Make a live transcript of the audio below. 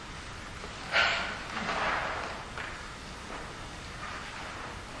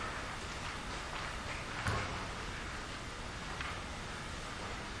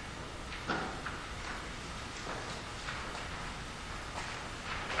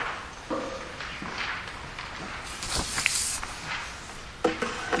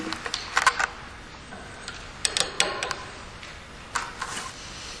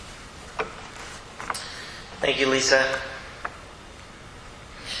Thank you, Lisa.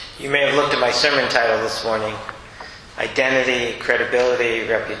 You may have looked at my sermon title this morning, Identity, Credibility,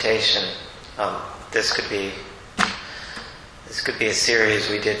 Reputation. This could be a series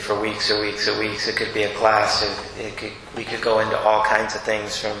we did for weeks or weeks or weeks. It could be a class. We could go into all kinds of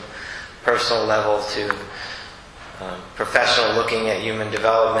things from personal level to professional, looking at human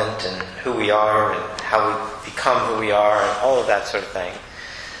development and who we are and how we become who we are and all of that sort of thing.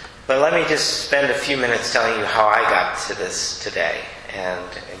 But let me just spend a few minutes telling you how I got to this today and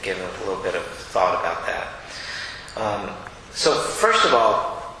give a little bit of thought about that. So first of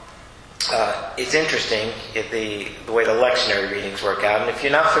all, it's interesting the way the lectionary readings work out. And if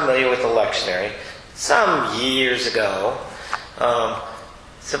you're not familiar with the lectionary, some years ago,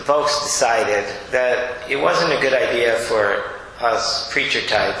 some folks decided that it wasn't a good idea for us preacher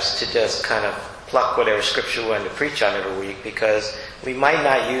types to just kind of pluck whatever scripture we wanted to preach on every week, because we might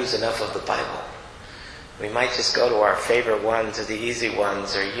not use enough of the Bible. We might just go to our favorite ones or the easy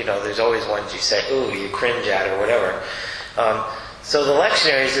ones, or, there's always ones you say, ooh, you cringe at or whatever. So the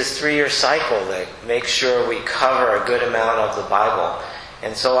lectionary is this 3-year cycle that makes sure we cover a good amount of the Bible.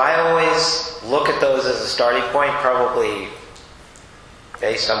 And so I always look at those as a starting point, probably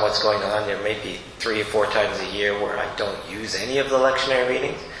based on what's going on. There may be 3 or 4 times a year where I don't use any of the lectionary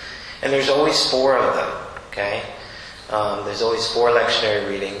readings. And there's always 4 of them, okay? There's always 4 lectionary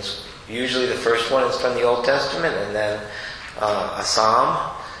readings. Usually the first one is from the Old Testament, and then a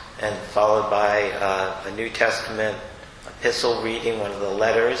psalm, and followed by a New Testament epistle reading, one of the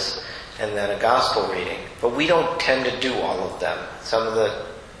letters, and then a gospel reading. But we don't tend to do all of them. Some of the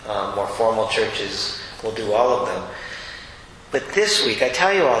more formal churches will do all of them. But this week, I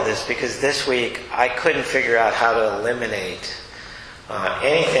tell you all this because this week I couldn't figure out how to eliminate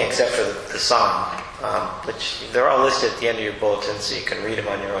anything except for the psalm, which they're all listed at the end of your bulletin, so you can read them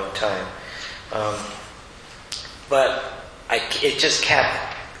on your own time. But it just kept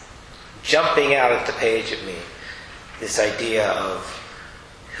jumping out at the page at me, this idea of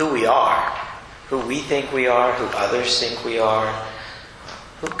who we are, who we think we are, who others think we are,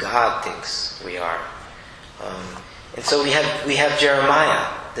 who God thinks we are. And so we have Jeremiah,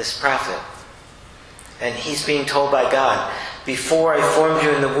 this prophet, and he's being told by God, before I formed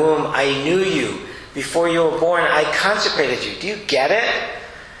you in the womb, I knew you. Before you were born, I consecrated you. Do you get it?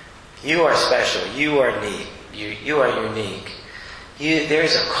 You are special. You are neat. You are unique.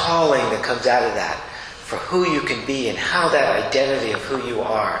 There's a calling that comes out of that for who you can be and how that identity of who you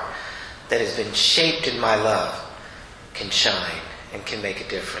are that has been shaped in my love can shine and can make a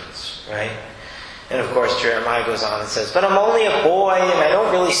difference, right? And of course, Jeremiah goes on and says, but I'm only a boy and I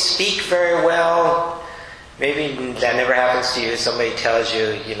don't really speak very well. Maybe that never happens to you. Somebody tells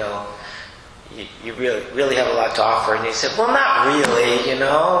you, you really have a lot to offer. And you say, well, not really,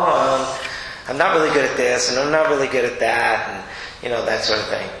 I'm not really good at this and I'm not really good at that, and, that sort of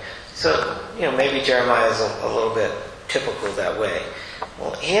thing. So, maybe Jeremiah is a little bit typical that way.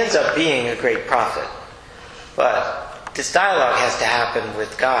 Well, he ends up being a great prophet. But this dialogue has to happen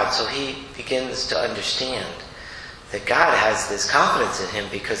with God, so he begins to understand that God has this confidence in him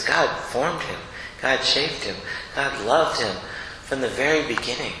because God formed him. God shaped him. God loved him from the very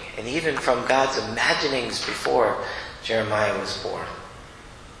beginning, and even from God's imaginings before Jeremiah was born.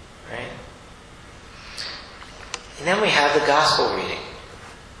 Right? And then we have the gospel reading,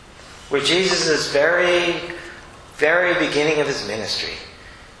 where Jesus is very, very beginning of his ministry.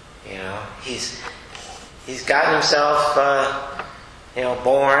 He's gotten himself,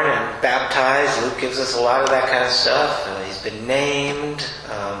 born and baptized. Luke gives us a lot of that kind of stuff. He's been named.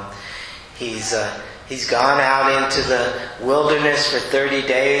 He's gone out into the wilderness for 30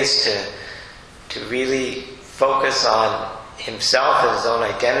 days to really focus on himself and his own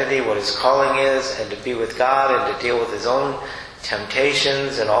identity, what his calling is, and to be with God and to deal with his own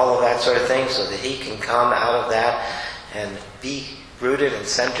temptations and all of that sort of thing, so that he can come out of that and be rooted and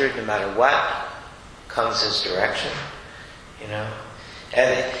centered no matter what comes his direction.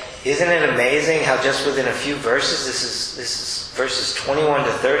 And isn't it amazing how just within a few verses, this is verses 21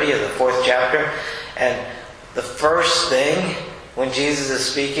 to 30 of the 4th chapter, and the first thing when Jesus is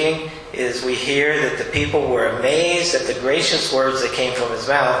speaking is we hear that the people were amazed at the gracious words that came from his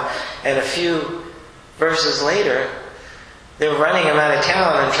mouth, and a few verses later, they're running him out of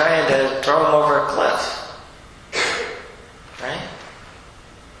town and trying to throw him over a cliff. Right?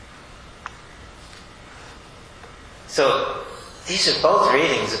 So, these are both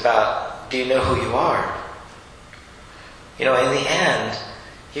readings about, do you know who you are? In the end,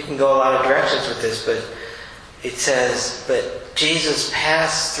 you can go a lot of directions with this, but it says, but Jesus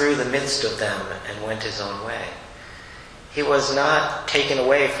passed through the midst of them and went his own way. He was not taken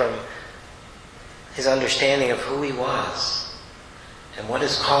away from his understanding of who he was and what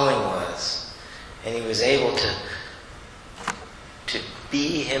his calling was. And he was able to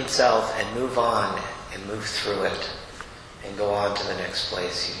be himself and move on and move through it and go on to the next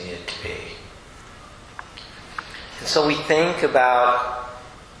place he needed to be. And so we think about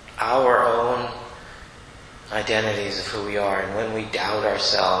our own identities of who we are, and when we doubt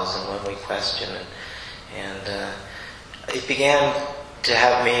ourselves and when we question, and it began to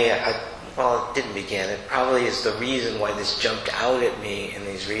have me, well, it didn't begin, it probably is the reason why this jumped out at me in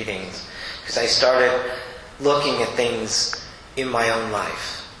these readings, because I started looking at things in my own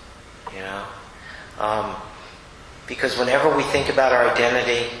life, because whenever we think about our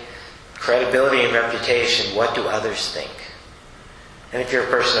identity, credibility and reputation, what do others think? And if you're a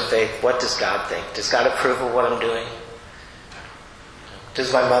person of faith, what does God think? Does God approve of what I'm doing?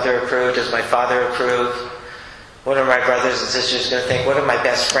 Does my mother approve? Does my father approve? What are my brothers and sisters going to think? What are my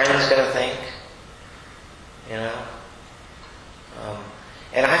best friends going to think?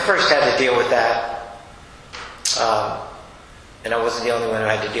 And I first had to deal with that. And I wasn't the only one who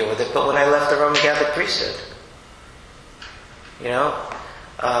had to deal with it. But when I left the Roman Catholic priesthood,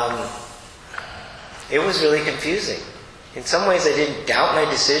 it was really confusing. In some ways I didn't doubt my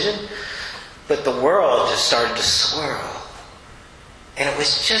decision, but the world just started to swirl. And it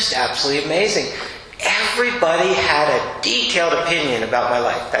was just absolutely amazing. Everybody had a detailed opinion about my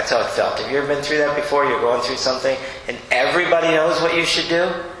life. That's how it felt. Have you ever been through that before? You're going through something and everybody knows what you should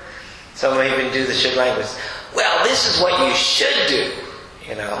do? Some even do the should language. Well, this is what you should do,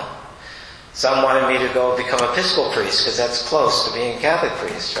 Some wanted me to go become Episcopal priest because that's close to being a Catholic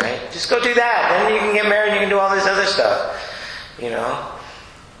priest, right? Just go do that. Then you can get married, you can do all this other stuff,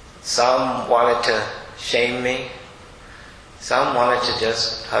 Some wanted to shame me. Some wanted to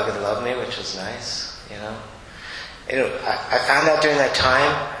just hug and love me, which was nice, I found out during that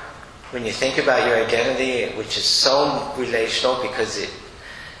time, when you think about your identity, which is so relational because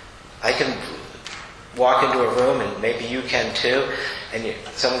I can walk into a room, and maybe you can too, and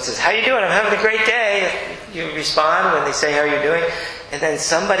someone says, "How you doing?" "I'm having a great day." You respond when they say, "How are you doing?" And then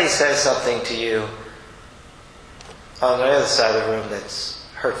somebody says something to you on the other side of the room that's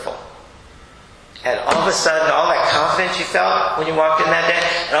hurtful. And all of a sudden, all that confidence you felt when you walked in that day,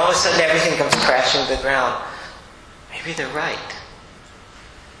 and all of a sudden everything comes crashing to the ground. Maybe they're right.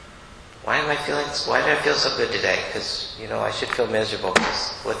 Why did I feel so good today? Because, I should feel miserable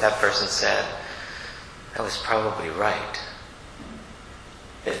because what that person said, that was probably right.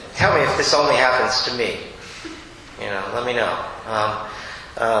 Tell me if this only happens to me. Let me know.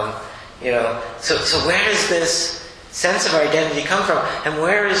 So where does this sense of our identity come from? And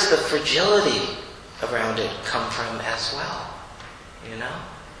where does the fragility around it come from as well?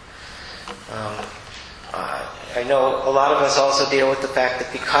 I know a lot of us also deal with the fact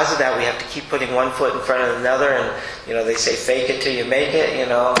that because of that we have to keep putting one foot in front of another, and they say fake it till you make it,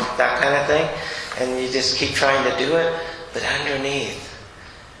 that kind of thing, and you just keep trying to do it, but underneath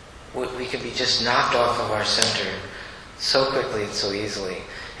we can be just knocked off of our center so quickly and so easily.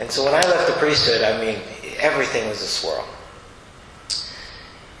 And so when I left the priesthood, everything was a swirl.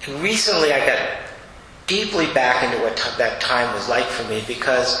 And recently I got deeply back into what that time was like for me,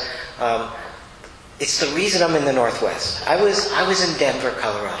 because it's the reason I'm in the Northwest. I was in Denver,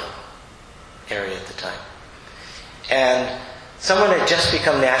 Colorado area at the time. And someone had just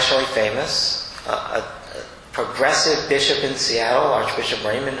become nationally famous, a progressive bishop in Seattle, Archbishop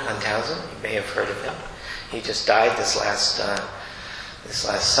Raymond Hunthausen. You may have heard of him. He just died this last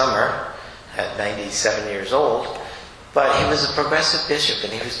summer at 97 years old. But he was a progressive bishop,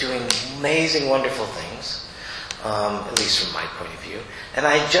 and he was doing amazing, wonderful things, at least from my point of view. And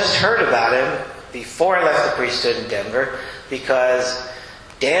I had just heard about him before I left the priesthood in Denver, because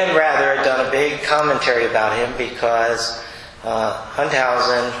Dan Rather had done a big commentary about him, because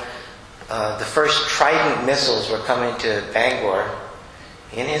Hunthausen, the first Trident missiles were coming to Bangor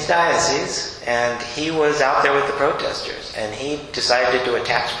in his diocese, and he was out there with the protesters, and he decided to do a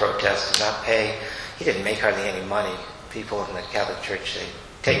tax protest and not pay. He didn't make hardly any money. People in the Catholic Church, they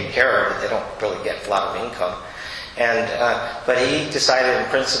take care of it, they don't really get a lot of income. And but he decided in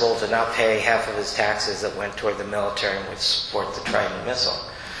principle to not pay half of his taxes that went toward the military and would support the Trident missile.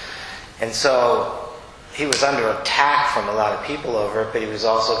 And so he was under attack from a lot of people over it, but he was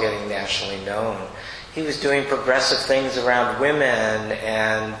also getting nationally known. He was doing progressive things around women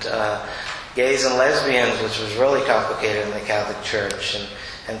and gays and lesbians, which was really complicated in the Catholic Church,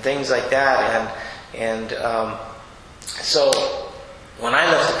 and things like that. So when I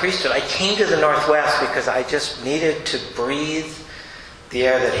left the priesthood, I came to the Northwest because I just needed to breathe the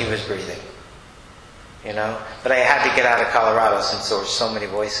air that he was breathing. But I had to get out of Colorado since there were so many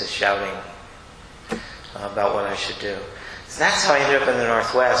voices shouting about what I should do. So that's how I ended up in the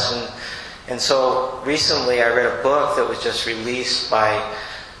Northwest. And so recently I read a book that was just released by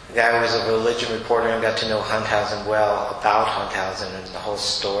a guy who was a religion reporter and got to know Hunthausen well, about Hunthausen and the whole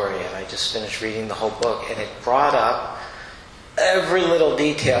story. And I just finished reading the whole book, and it brought up every little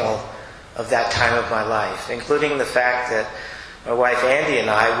detail of that time of my life, including the fact that my wife Andy and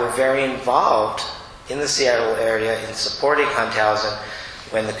I were very involved in the Seattle area in supporting Hunthausen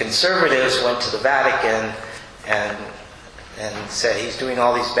when the conservatives went to the Vatican and said, he's doing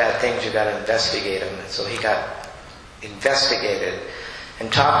all these bad things, you've got to investigate him. And so he got investigated.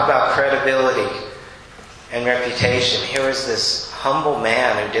 And talk about credibility and reputation. Here was this humble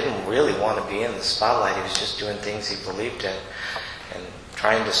man who didn't really want to be in the spotlight. He was just doing things he believed in and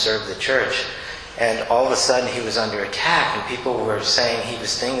trying to serve the church. And all of a sudden he was under attack, and people were saying he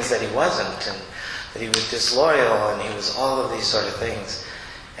was things that he wasn't, and that he was disloyal, and he was all of these sort of things.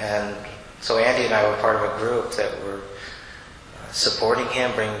 And so Andy and I were part of a group that were supporting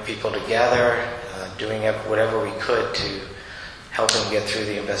him, bringing people together, doing whatever we could to help him get through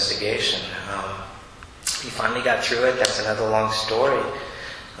the investigation. He finally got through it. That's another long story.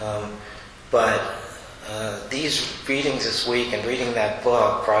 But these readings this week and reading that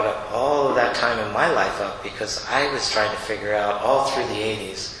book brought up all of that time in my life up, because I was trying to figure out all through the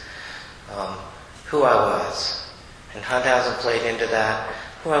 80s who I was. And Hunthausen played into that.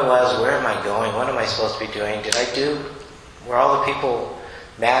 Who I was, where am I going, what am I supposed to be doing? Were all the people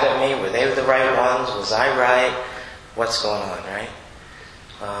mad at me? Were they the right ones? Was I right? What's going on, right?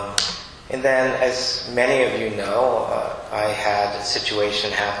 And then, as many of you know, I had a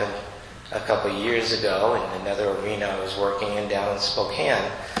situation happen a couple of years ago in another arena I was working in down in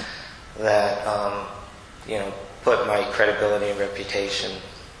Spokane that, put my credibility and reputation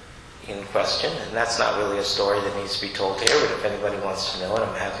in question. And that's not really a story that needs to be told here, but if anybody wants to know it,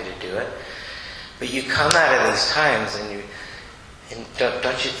 I'm happy to do it. But you come out of these times and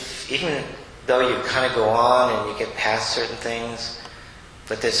don't you, even though you kind of go on and you get past certain things,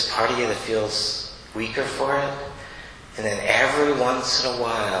 but there's part of you that feels weaker for it, and then every once in a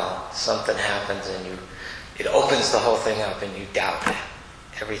while something happens and it opens the whole thing up and you doubt it,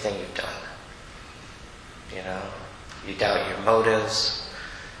 everything you've done. You doubt your motives,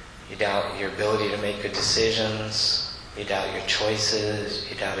 you doubt your ability to make good decisions, you doubt your choices,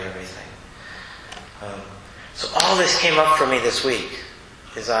 you doubt everything. So all this came up for me this week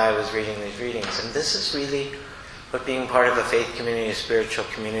as I was reading these readings. And this is really what being part of a faith community, a spiritual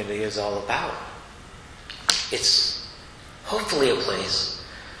community is all about. It's hopefully a place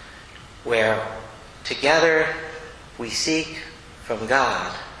where together we seek from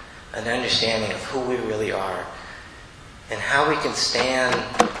God an understanding of who we really are and how we can stand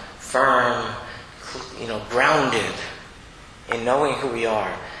firm, grounded in knowing who we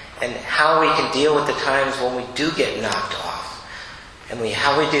are, and how we can deal with the times when we do get knocked off, and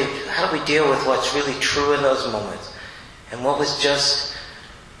how do we deal with what's really true in those moments, and what was just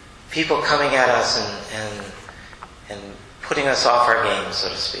people coming at us and putting us off our game, so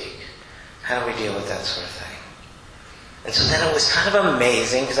to speak. How do we deal with that sort of thing? And so then it was kind of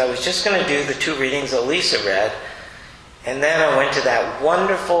amazing, because I was just going to do the 2 readings that Lisa read, and then I went to that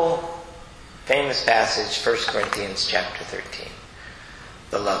wonderful, famous passage, 1 Corinthians chapter 13.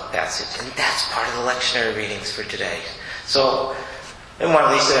 The love passage. And that's part of the lectionary readings for today. So, I didn't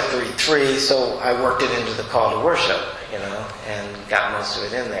want Lisa to have to read 3, so I worked it into the call to worship, and got most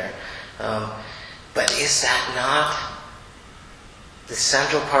of it in there. But is that not the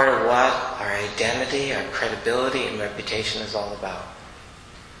central part of what our identity, our credibility, and reputation is all about?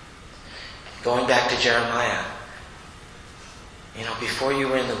 Going back to Jeremiah, before you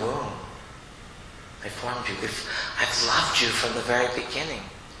were in the womb, I formed you. I've loved you from the very beginning.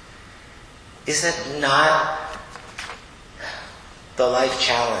 Is that not the life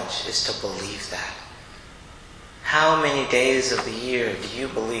challenge, is to believe that? How many days of the year do you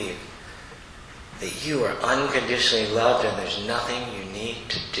believe that you are unconditionally loved and there's nothing you need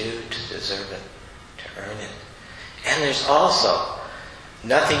to do to deserve it, to earn it? And there's also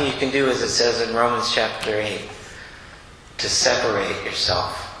nothing you can do, as it says in Romans chapter 8, to separate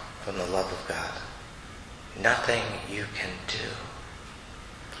yourself from the love of God. Nothing you can do.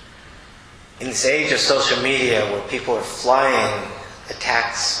 In this age of social media where people are flying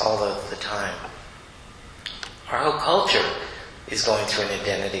attacks all of the time, our whole culture is going through an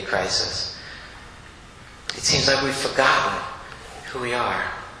identity crisis. It seems like we've forgotten who we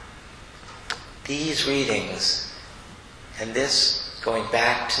are. These readings, and this going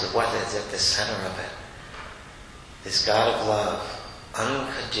back to what is at the center of it, this God of love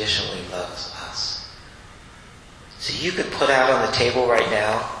unconditionally loves us. So you could put out on the table right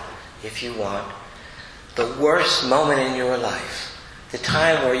now, if you want, the worst moment in your life, the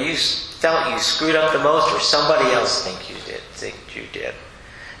time where you felt you screwed up the most or somebody else think you did,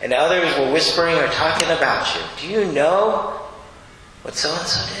 and others were whispering or talking about you. Do you know what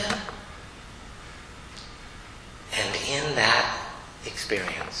so-and-so did? And in that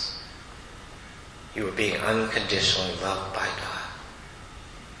experience, you were being unconditionally loved by God.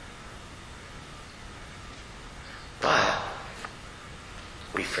 But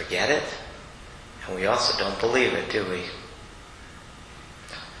we forget it, and we also don't believe it, do we?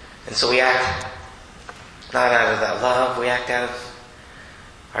 And so we act not out of that love, we act out of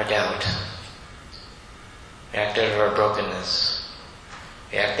our doubt. We act out of our brokenness.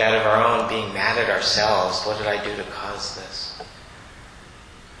 We act out of our own being mad at ourselves. What did I do to cause this?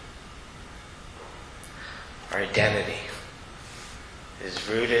 Our identity is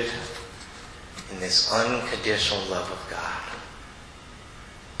rooted in this unconditional love of God.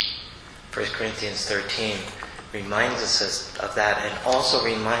 1 Corinthians 13 reminds us of that, and also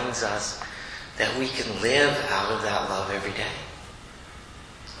reminds us that we can live out of that love every day.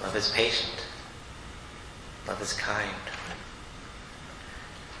 Love is patient. Love is kind.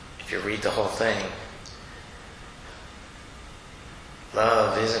 If you read the whole thing,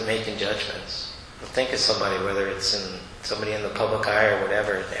 love isn't making judgments. Think of somebody, whether it's somebody in the public eye or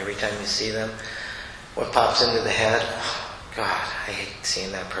whatever, every time you see them, what pops into the head? Oh, God, I hate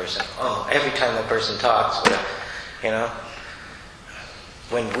seeing that person. Oh, every time that person talks,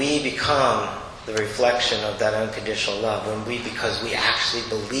 when we become the reflection of that unconditional love, because we actually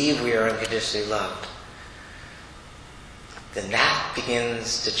believe we are unconditionally loved, then that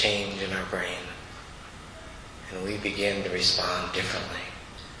begins to change in our brain. And we begin to respond differently,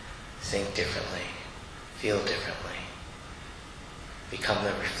 think differently, feel differently, become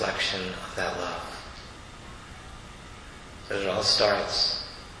the reflection of that love. But it all starts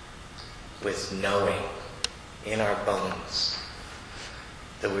with knowing in our bones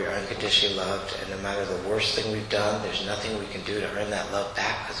that we are unconditionally loved, and no matter the worst thing we've done, there's nothing we can do to earn that love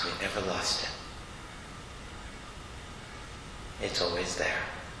back because we never lost it. It's always there.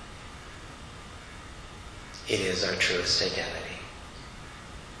 It is our truest identity.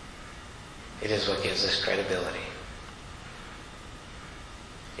 It is what gives us credibility.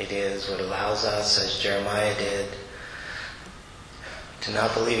 It is what allows us, as Jeremiah did, to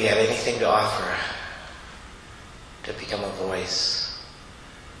not believe he had anything to offer, to become a voice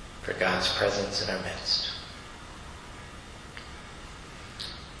for God's presence in our midst.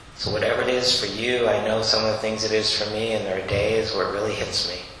 So whatever it is for you, I know some of the things it is for me, and there are days where it really hits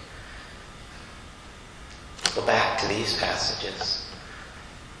me. Go back to these passages.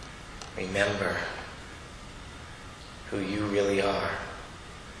 Remember who you really are,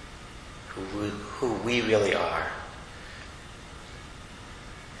 who we really are.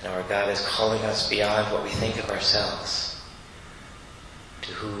 And our God is calling us beyond what we think of ourselves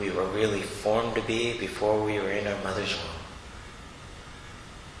to who we were really formed to be before we were in our mother's womb.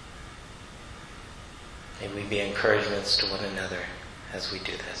 May we be encouragements to one another as we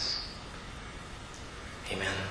do this. Amen.